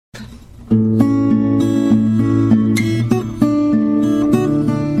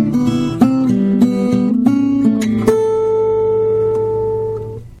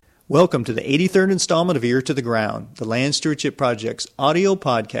Welcome to the 83rd installment of Ear to the Ground, the Land Stewardship Project's audio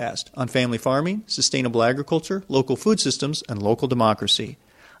podcast on family farming, sustainable agriculture, local food systems, and local democracy.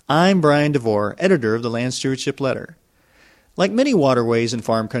 I'm Brian DeVore, editor of the Land Stewardship Letter. Like many waterways in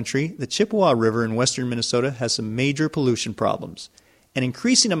farm country, the Chippewa River in western Minnesota has some major pollution problems. An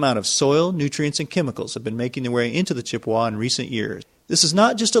increasing amount of soil, nutrients, and chemicals have been making their way into the Chippewa in recent years. This is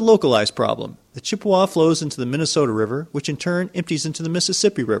not just a localized problem. The Chippewa flows into the Minnesota River, which in turn empties into the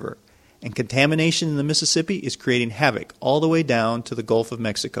Mississippi River, and contamination in the Mississippi is creating havoc all the way down to the Gulf of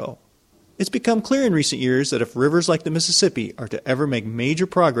Mexico. It's become clear in recent years that if rivers like the Mississippi are to ever make major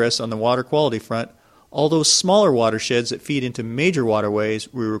progress on the water quality front, all those smaller watersheds that feed into major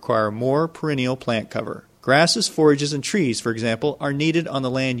waterways will require more perennial plant cover. Grasses, forages, and trees, for example, are needed on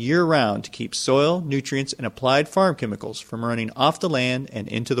the land year-round to keep soil, nutrients, and applied farm chemicals from running off the land and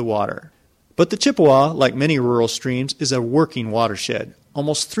into the water. But the Chippewa, like many rural streams, is a working watershed.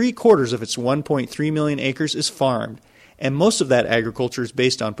 Almost 3/4 of its 1.3 million acres is farmed, and most of that agriculture is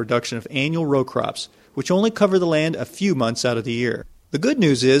based on production of annual row crops, which only cover the land a few months out of the year. The good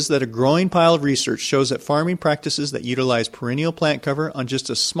news is that a growing pile of research shows that farming practices that utilize perennial plant cover on just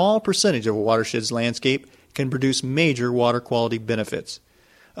a small percentage of a watershed's landscape can produce major water quality benefits.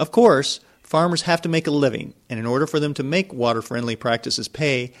 Of course, farmers have to make a living, and in order for them to make water-friendly practices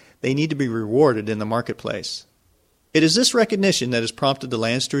pay, they need to be rewarded in the marketplace. It is this recognition that has prompted the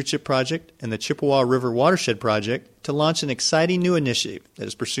Land Stewardship Project and the Chippewa River Watershed Project to launch an exciting new initiative that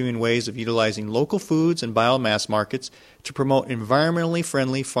is pursuing ways of utilizing local foods and biomass markets to promote environmentally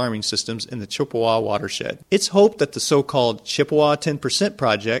friendly farming systems in the Chippewa watershed. It's hoped that the so-called Chippewa 10%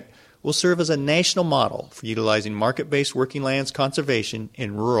 Project will serve as a national model for utilizing market-based working lands conservation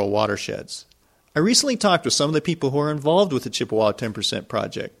in rural watersheds. I recently talked with some of the people who are involved with the Chippewa 10%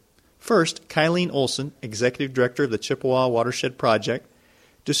 Project. First, Kylene Olson, Executive Director of the Chippewa Watershed Project,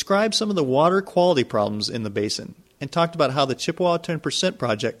 described some of the water quality problems in the basin and talked about how the Chippewa 10%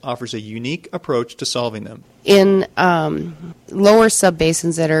 Project offers a unique approach to solving them. In lower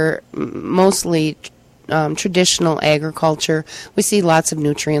subbasins that are mostly traditional agriculture, we see lots of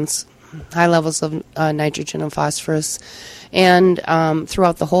nutrients, high levels of nitrogen and phosphorus, and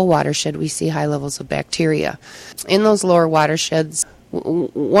throughout the whole watershed we see high levels of bacteria. In those lower watersheds,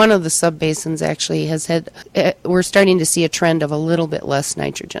 one of the subbasins actually has had, we're starting to see a trend of a little bit less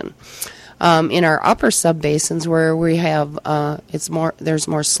nitrogen. In our upper subbasins where we have, there's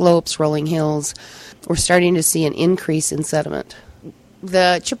more slopes, rolling hills, we're starting to see an increase in sediment.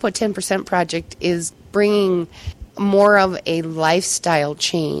 The Chippewa 10% Project is bringing more of a lifestyle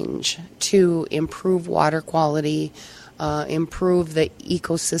change to improve water quality, improve the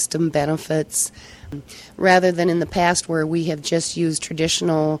ecosystem benefits, rather than in the past where we have just used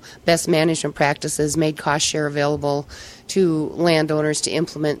traditional best management practices, made cost share available to landowners to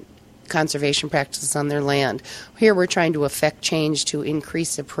implement conservation practices on their land. Here we're trying to effect change to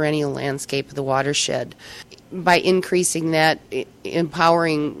increase the perennial landscape of the watershed. By increasing that,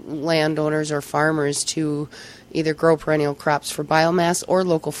 empowering landowners or farmers to either grow perennial crops for biomass or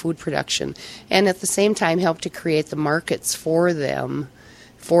local food production, and at the same time help to create the markets for them,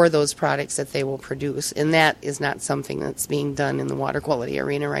 for those products that they will produce. And that is not something that's being done in the water quality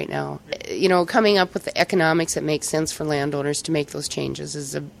arena right now. You know, coming up with the economics that make sense for landowners to make those changes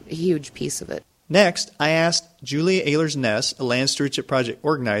is a huge piece of it. Next, I asked Julia Ehlers-Ness, a Land Stewardship Project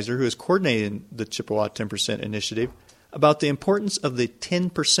organizer who is coordinating the Chippewa 10% initiative, about the importance of the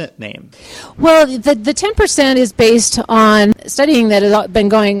 10% name. Well, the 10% is based on studying that has been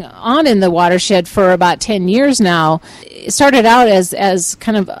going on in the watershed for about 10 years now. It started out as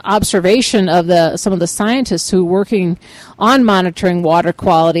kind of observation of some of the scientists who are working on monitoring water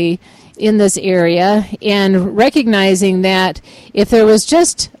quality in this area and recognizing that if there was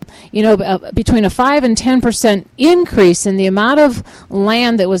just between a 5 and 10% increase in the amount of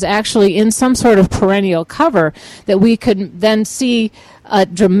land that was actually in some sort of perennial cover, that we could then see a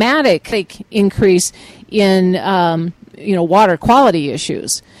dramatic increase in water quality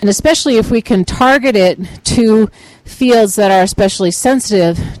issues. And especially if we can target it to fields that are especially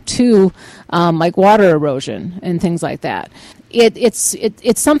sensitive to like water erosion and things like that.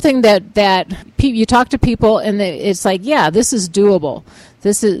 It's something that you talk to people and it's like, yeah, this is doable.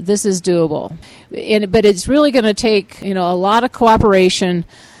 This is doable, but it's really going to take a lot of cooperation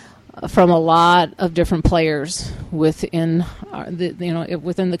from a lot of different players within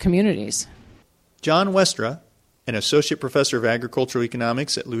the communities. John Westra, an associate professor of agricultural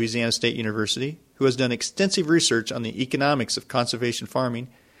economics at Louisiana State University, who has done extensive research on the economics of conservation farming,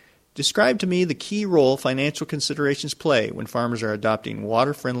 described to me the key role financial considerations play when farmers are adopting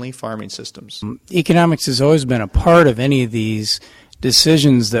water-friendly farming systems. Economics has always been a part of any of these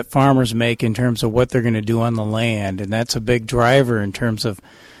decisions that farmers make in terms of what they're going to do on the land, and that's a big driver in terms of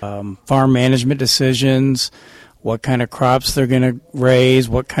farm management decisions, what kind of crops they're going to raise,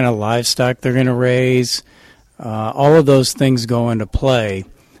 what kind of livestock they're going to raise. All of those things go into play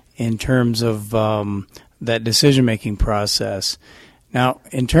in terms of that decision-making process. Now,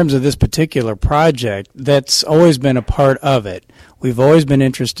 in terms of this particular project, that's always been a part of it. We've always been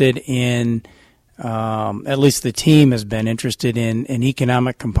interested in, at least the team has been interested in an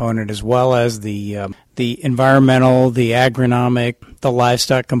economic component as well as the environmental, the agronomic, the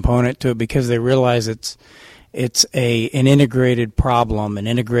livestock component to it, because they realize it's an integrated problem, an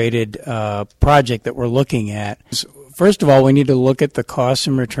integrated project that we're looking at. First of all, we need to look at the costs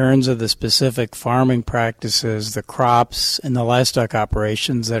and returns of the specific farming practices, the crops, and the livestock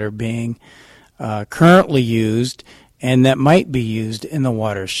operations that are being currently used and that might be used in the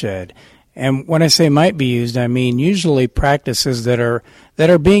watershed. And when I say might be used, I mean usually practices that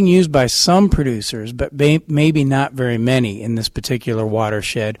are being used by some producers, but maybe not very many in this particular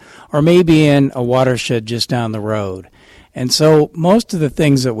watershed, or maybe in a watershed just down the road. And so most of the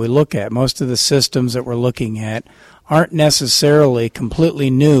things that we look at, most of the systems that we're looking at, aren't necessarily completely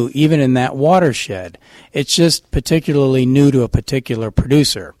new, even in that watershed. It's just particularly new to a particular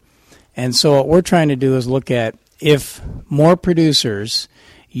producer. And so what we're trying to do is look at if more producers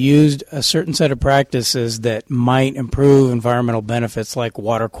used a certain set of practices that might improve environmental benefits like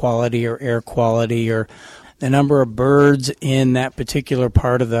water quality or air quality or the number of birds in that particular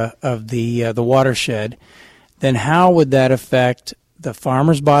part of the watershed, then how would that affect the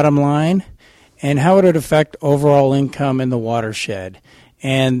farmer's bottom line, and how would it affect overall income in the watershed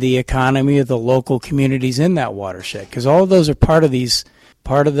and the economy of the local communities in that watershed? Because all of those are part of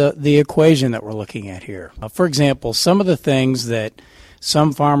the equation that we're looking at here. For example, some of the things that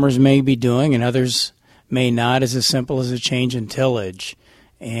some farmers may be doing and others may not is as simple as a change in tillage.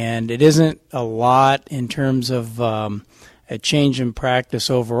 And it isn't a lot in terms of a change in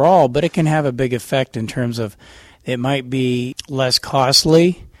practice overall, but it can have a big effect in terms of it might be less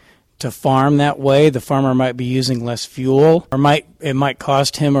costly to farm that way. The farmer might be using less fuel, or it might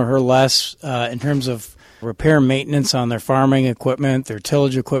cost him or her less in terms of repair and maintenance on their farming equipment, their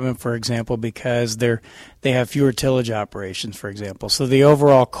tillage equipment, for example, because they have fewer tillage operations, for example. So the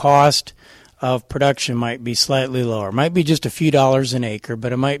overall cost of production might be slightly lower. It might be just a few dollars an acre,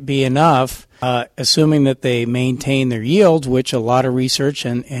 but it might be enough, assuming that they maintain their yields, which a lot of research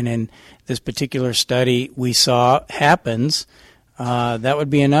and in this particular study we saw happens. That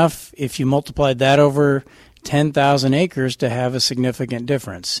would be enough if you multiplied that over 10,000 acres to have a significant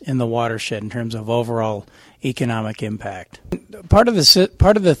difference in the watershed in terms of overall economic impact. Part of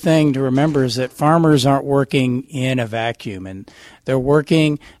the thing to remember is that farmers aren't working in a vacuum, and they're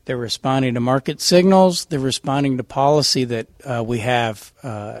responding to market signals, they're responding to policy that we have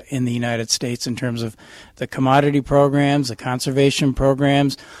in the United States in terms of the commodity programs, the conservation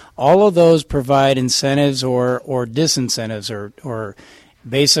programs. All of those provide incentives or disincentives or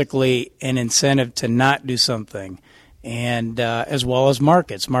basically an incentive to not do something, and as well as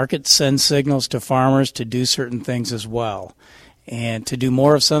markets. Markets send signals to farmers to do certain things as well, and to do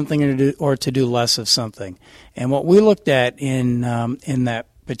more of something or to do less of something. And what we looked at in that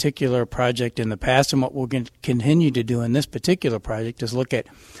particular project in the past, and what we're going to continue to do in this particular project, is look at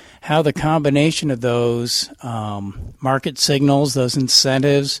how the combination of those market signals, those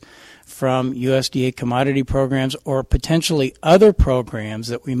incentives from USDA commodity programs or potentially other programs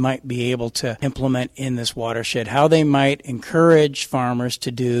that we might be able to implement in this watershed, how they might encourage farmers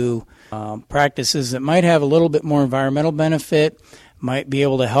to do practices that might have a little bit more environmental benefit, might be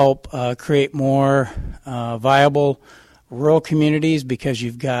able to help create more viable rural communities because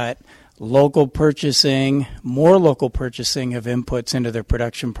you've got local purchasing, more local purchasing of inputs into their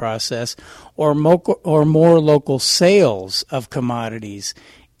production process, or more local sales of commodities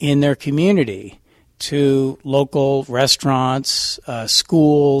in their community to local restaurants,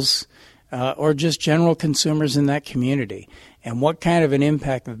 schools, or just general consumers in that community. And what kind of an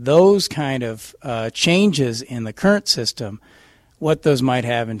impact those kind of changes in the current system, what those might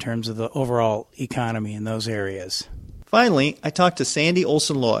have in terms of the overall economy in those areas. Finally, I talked to Sandy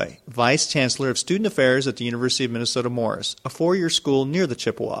Olson-Loy, Vice Chancellor of Student Affairs at the University of Minnesota Morris, a four-year school near the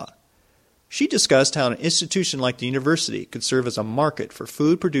Chippewa. She discussed how an institution like the university could serve as a market for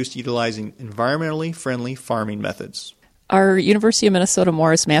food produced utilizing environmentally friendly farming methods. Our University of Minnesota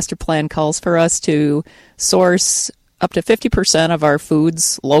Morris master plan calls for us to source up to 50% of our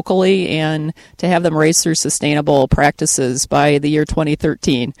foods locally and to have them raised through sustainable practices by the year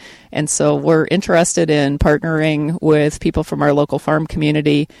 2013. And so we're interested in partnering with people from our local farm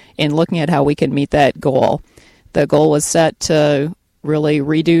community in looking at how we can meet that goal. The goal was set to really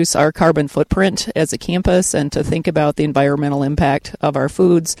reduce our carbon footprint as a campus and to think about the environmental impact of our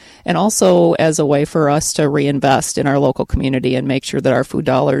foods, and also as a way for us to reinvest in our local community and make sure that our food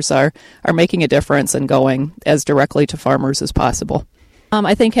dollars are making a difference and going as directly to farmers as possible.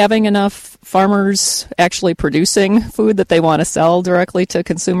 I think having enough farmers actually producing food that they want to sell directly to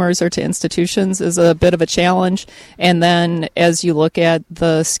consumers or to institutions is a bit of a challenge. And then as you look at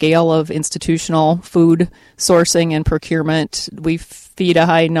the scale of institutional food sourcing and procurement, we feed a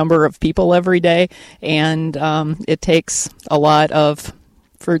high number of people every day, and it takes a lot of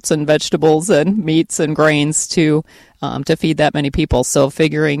fruits and vegetables and meats and grains to feed that many people. So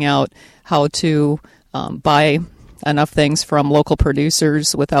figuring out how to buy enough things from local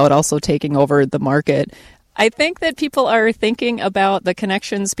producers without also taking over the market. I think that people are thinking about the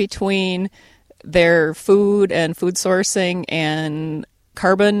connections between their food and food sourcing and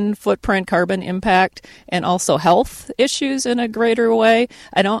carbon footprint, carbon impact, and also health issues in a greater way.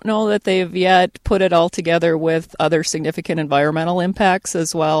 I don't know that they've yet put it all together with other significant environmental impacts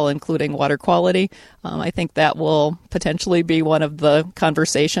as well, including water quality. I think that will potentially be one of the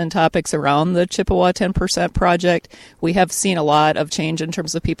conversation topics around the Chippewa 10% project. We have seen a lot of change in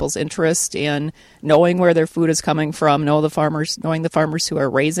terms of people's interest in knowing where their food is coming from, knowing the farmers who are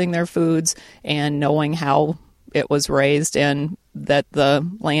raising their foods, and knowing how it was raised, and that the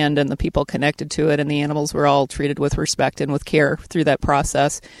land and the people connected to it and the animals were all treated with respect and with care through that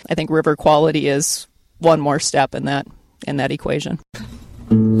process. I think river quality is one more step in that equation.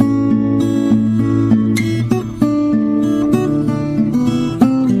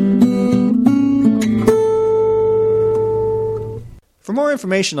 For more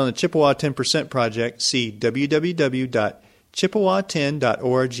information on the Chippewa 10% project, see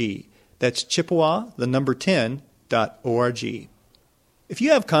www.chippewa10.org. That's Chippewa, the number 10.org. If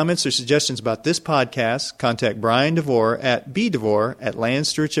you have comments or suggestions about this podcast, contact Brian DeVore at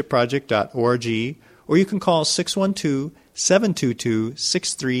bdevore@landstewardshipproject.org, or you can call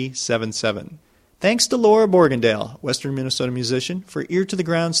 612-722-6377. Thanks to Laura Borgendale, Western Minnesota musician, for Ear to the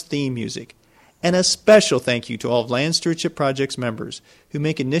Ground's theme music. And a special thank you to all of Land Stewardship Project's members who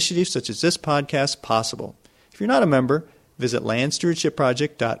make initiatives such as this podcast possible. If you're not a member, visit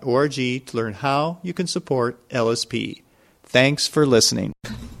landstewardshipproject.org to learn how you can support LSP. Thanks for listening.